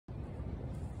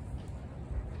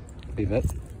Leave it.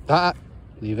 Ah,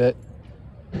 leave it.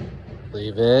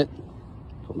 Leave it.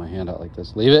 Put my hand out like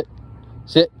this. Leave it.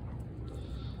 Sit.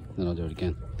 Then I'll do it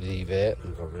again. Leave it.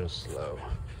 I'll go real slow.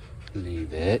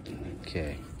 Leave it.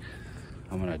 Okay.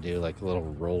 I'm gonna do like a little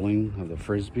rolling of the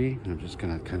frisbee. I'm just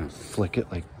gonna kind of flick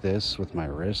it like this with my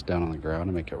wrist down on the ground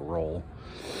to make it roll.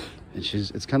 And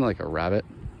it's kind of like a rabbit,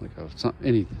 like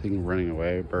anything running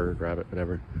away, bird, rabbit,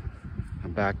 whatever.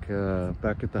 I'm back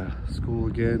at the school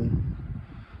again.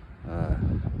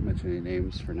 Not mention any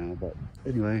names for now, but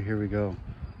anyway, here we go.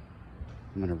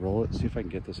 I'm gonna roll it, see if I can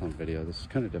get this on video. This is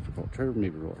kind of difficult. Try to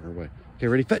maybe roll it her way. Okay,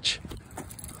 ready, fetch.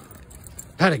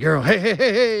 Had a girl. Hey, hey,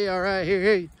 hey, hey. All right, hey,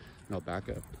 hey. No, back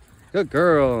up. Good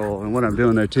girl. And what I'm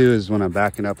doing there too is when I'm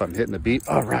backing up, I'm hitting the beat.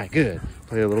 All right, good.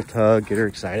 Play a little tug, get her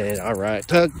excited. All right,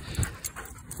 tug.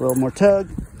 A little more tug.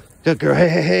 Good girl. Hey,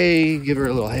 hey, hey. Give her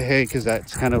a little hey, hey, because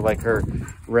that's kind of like her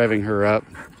revving her up.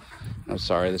 I'm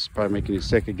sorry, this is probably making you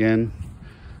sick again.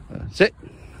 Sit.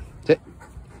 Sit.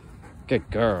 Good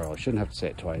girl. I shouldn't have to say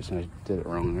it twice. I did it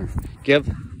wrong there. Give.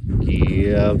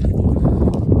 Give.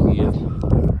 Give.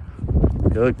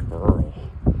 Good girl.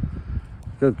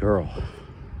 Good girl.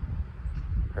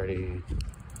 Ready.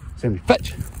 Sammy,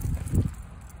 fetch.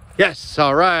 Yes,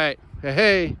 all right. Hey,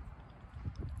 hey.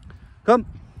 Come.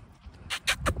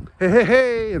 Hey, hey,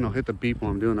 hey. And I'll hit the beep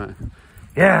while I'm doing that.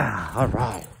 Yeah, all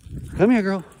right. Come here,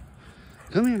 girl.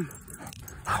 Come here.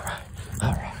 All right,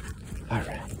 all right, all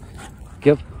right.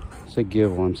 Give. Say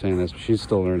give while I'm saying this. She's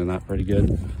still learning that pretty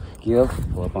good. Give.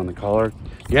 Pull up on the collar.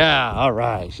 Yeah, all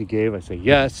right. She gave. I say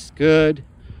yes, good.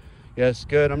 Yes,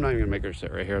 good. I'm not even gonna make her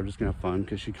sit right here. I'm just gonna have fun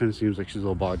because she kind of seems like she's a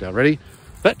little bogged down. Ready?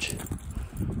 Fetch.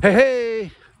 Hey,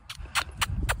 hey.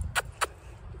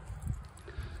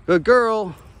 Good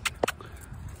girl.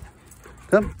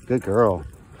 Come. Good girl.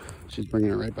 She's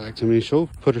bringing it right back to me. She'll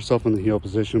put herself in the heel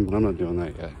position, but I'm not doing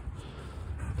that yet.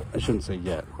 I shouldn't say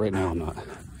yet. Right now, I'm not.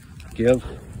 Give.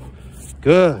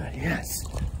 Good. Yes.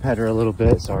 Pet her a little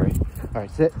bit. Sorry. All right,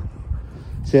 sit.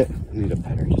 Sit. I need to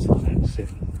pet her just a little bit. Sit.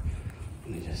 I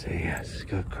need to say yes.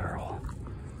 Good girl.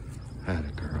 Had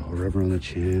a girl. Rub her on the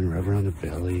chin. Rub her on the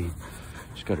belly.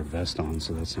 She's got her vest on,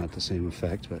 so that's not the same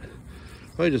effect, but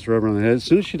probably just rub her on the head. As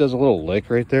soon as she does a little lick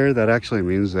right there, that actually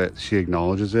means that she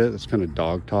acknowledges it. It's kind of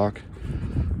dog talk,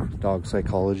 dog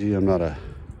psychology. I'm not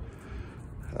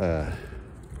a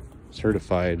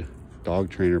certified dog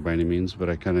trainer by any means, but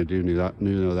I kind of do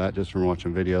know that just from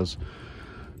watching videos.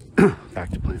 Back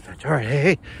to playing fetch. All right,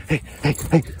 hey, hey, hey, hey,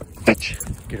 hey, fetch.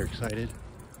 Get her excited.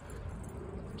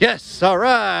 Yes, all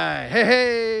right, hey,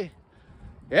 hey,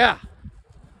 yeah.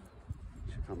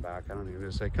 She'll come back. I don't even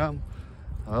need to say come.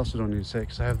 I also don't need to say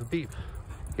because I have the beep.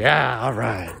 Yeah, all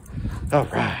right, all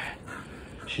right.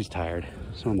 She's tired,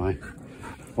 so am I.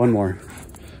 One more.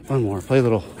 Play a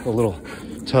little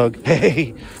tug.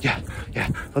 Hey, yeah, yeah.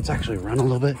 Let's actually run a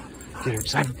little bit. Get her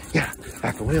excited. Yeah,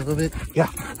 back away a little bit.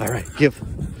 Yeah, all right. Give.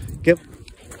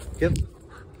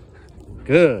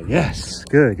 Good. Yes.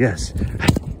 Good. Yes.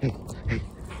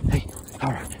 Hey.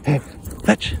 All right. Hey,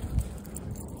 fetch.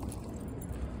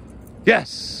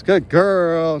 Yes. Good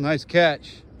girl. Nice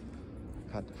catch.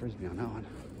 Caught the frisbee on that one.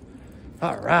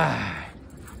 All right.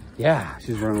 Yeah,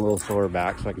 she's running a little slower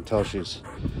back, so I can tell she's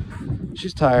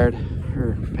tired.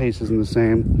 Her pace isn't the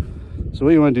same. So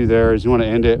what you want to do there is you want to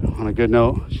end it on a good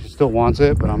note. She still wants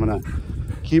it, but I'm gonna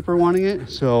keep her wanting it.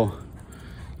 So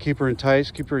keep her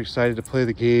enticed, keep her excited to play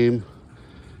the game.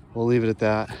 We'll leave it at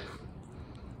that.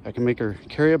 I can make her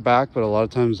carry it back, but a lot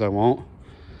of times I won't.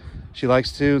 She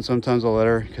likes to, and sometimes I'll let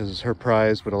her because it's her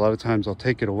prize, but a lot of times I'll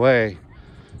take it away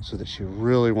so that she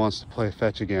really wants to play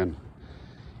fetch again.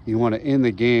 You want to end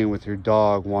the game with your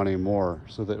dog wanting more,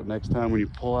 so that next time when you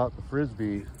pull out the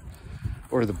frisbee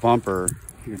or the bumper,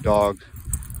 your dog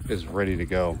is ready to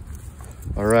go.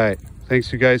 All right,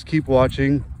 thanks you guys. Keep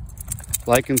watching,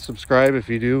 like and subscribe if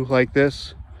you do like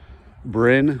this.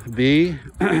 Bryn B.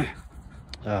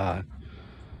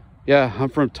 Yeah, I'm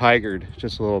from Tigard.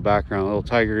 Just a little background, a little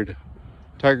Tigard,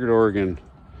 Oregon.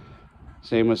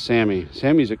 Same with Sammy.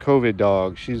 Sammy's a COVID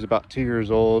dog. She's about 2 years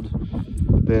old.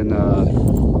 Then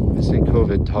I say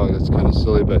COVID dog, that's kind of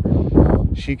silly, but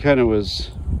she kind of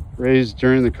was raised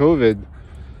during the COVID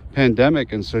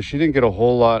pandemic, and so she didn't get a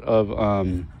whole lot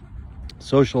of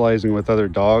socializing with other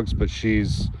dogs, but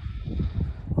she's,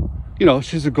 you know,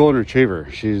 she's a golden retriever.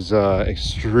 She's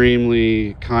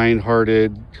extremely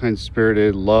kind-hearted,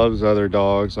 kind-spirited, loves other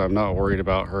dogs. I'm not worried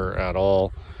about her at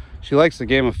all. She likes the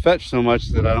game of fetch so much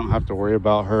that I don't have to worry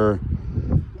about her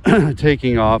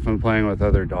taking off and playing with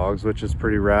other dogs, which is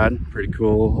pretty rad, pretty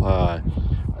cool.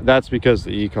 That's because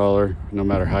the e-collar, no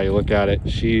matter how you look at it,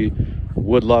 she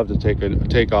would love to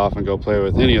take off and go play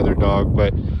with any other dog,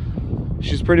 but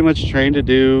she's pretty much trained to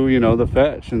do, you know, the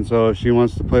fetch. And so if she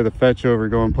wants to play the fetch over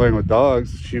going playing with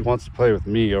dogs, she wants to play with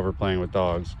me over playing with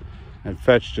dogs. And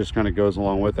fetch just kind of goes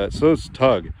along with that. So it's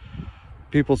tug.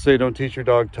 People say don't teach your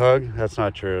dog tug. That's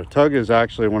not true. Tug is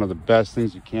actually one of the best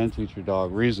things you can teach your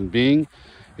dog. Reason being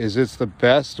is it's the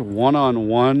best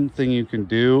one-on-one thing you can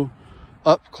do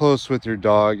up close with your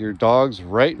dog. Your dog's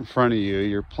right in front of you.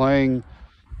 You're playing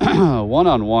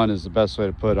one-on-one is the best way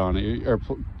to put on it, or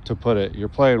to put it. You're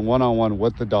playing one-on-one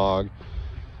with the dog.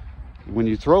 When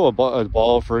you throw a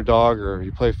ball for a dog, or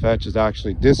you play fetch, it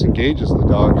actually disengages the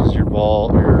dog because your ball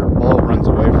runs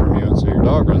away from you, and so your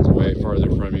dog runs away farther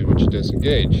from you, which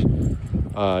disengage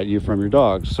you from your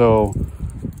dog. So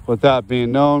with that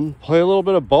being known, play a little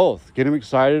bit of both. Get them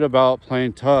excited about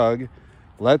playing tug.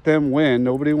 Let them win.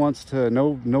 Nobody wants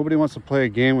to play a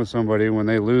game with somebody when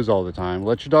they lose all the time.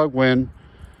 Let your dog win.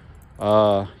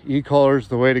 E-collar is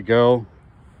the way to go.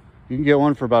 You can get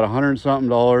one for about $100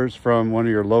 something from one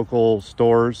of your local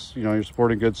stores, you know, your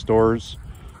sporting goods stores.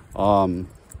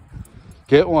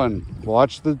 Get one.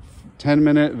 Watch the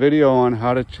 10-minute video on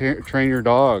how to train your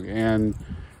dog. And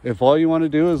if all you want to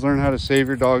do is learn how to save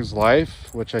your dog's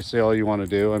life, which I say all you want to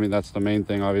do, I mean, that's the main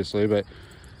thing, obviously, but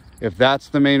if that's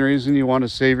the main reason you want to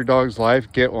save your dog's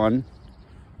life, get one.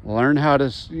 Learn how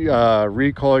to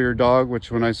recall your dog,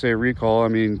 which when I say recall, I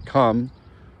mean come.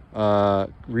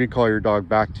 Recall your dog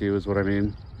back to you is what I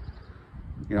mean.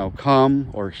 You know, come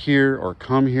or here or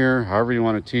come here, however you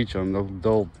want to teach them.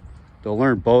 They'll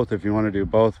learn both if you want to do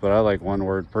both, but I like one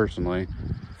word personally.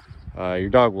 Your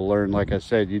dog will learn, like I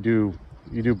said, you do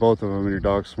both of them and your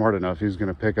dog's smart enough, he's going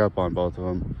to pick up on both of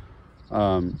them.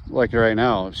 Like right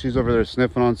now, if she's over there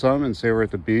sniffing on something, and say we're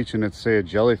at the beach and it's say a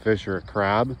jellyfish or a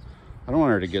crab, I don't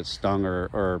want her to get stung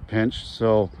or pinched.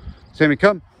 So Sammy,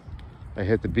 come. I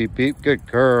hit the beep beep. Good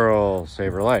girl.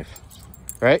 Save her life.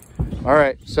 Right? All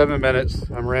right, 7 minutes.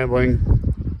 I'm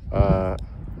rambling.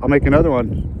 I'll make another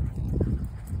one.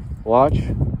 Watch,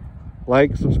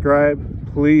 like,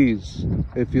 subscribe, please.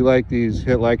 If you like these,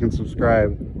 hit like and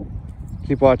subscribe.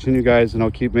 Keep watching, you guys, and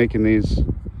I'll keep making these.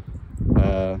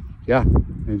 Yeah,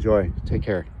 enjoy. Take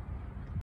care.